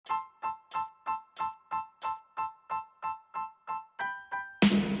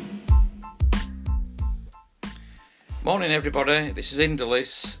Morning everybody, this is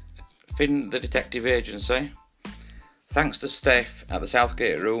Indalis, Finn the Detective Agency. Thanks to Steph at the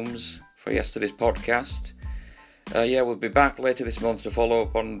Southgate Rooms for yesterday's podcast. We'll be back later this month to follow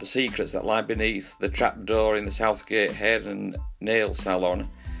up on the secrets that lie beneath the trapdoor in the Southgate Hair and Nail Salon.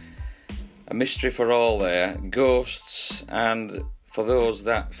 A mystery for all there, ghosts, and for those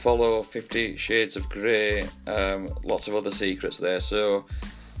that follow 50 Shades of Grey, lots of other secrets there. So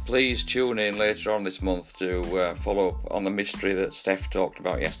please tune in later on this month to follow up on the mystery that Steph talked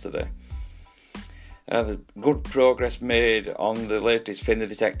about yesterday. The good progress made on the latest Finn the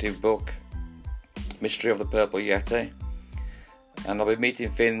Detective book, Mystery of the Purple Yeti, and I'll be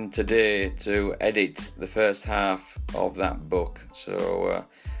meeting Finn today to edit the first half of that book, so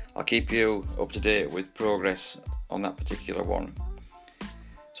I'll keep you up to date with progress on that particular one.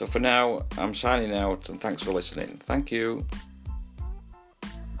 So for now, I'm signing out and thanks for listening. Thank you.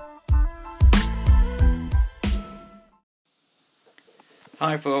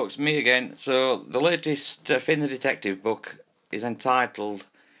 Hi folks, me again. So the latest Finn the Detective book is entitled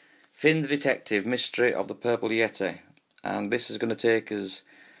Finn the Detective, Mystery of the Purple Yeti, and this is going to take us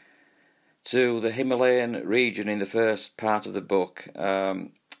to the Himalayan region in the first part of the book.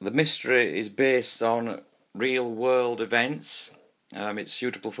 The mystery is based on real world events. It's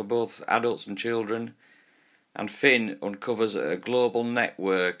suitable for both adults and children, and Finn uncovers a global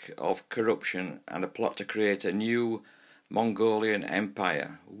network of corruption and a plot to create a new Mongolian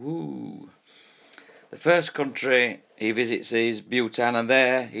Empire. Woo! The first country he visits is Bhutan, and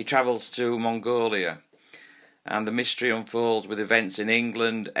there he travels to Mongolia, and the mystery unfolds with events in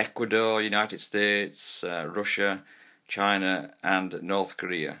England, Ecuador, United States, Russia, China and North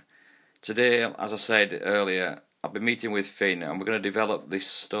Korea. Today, as I said earlier, I'll be meeting with Finn and we're going to develop this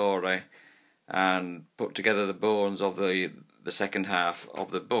story and put together the bones of the second half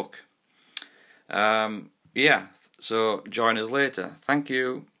of the book. So join us later. Thank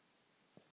you.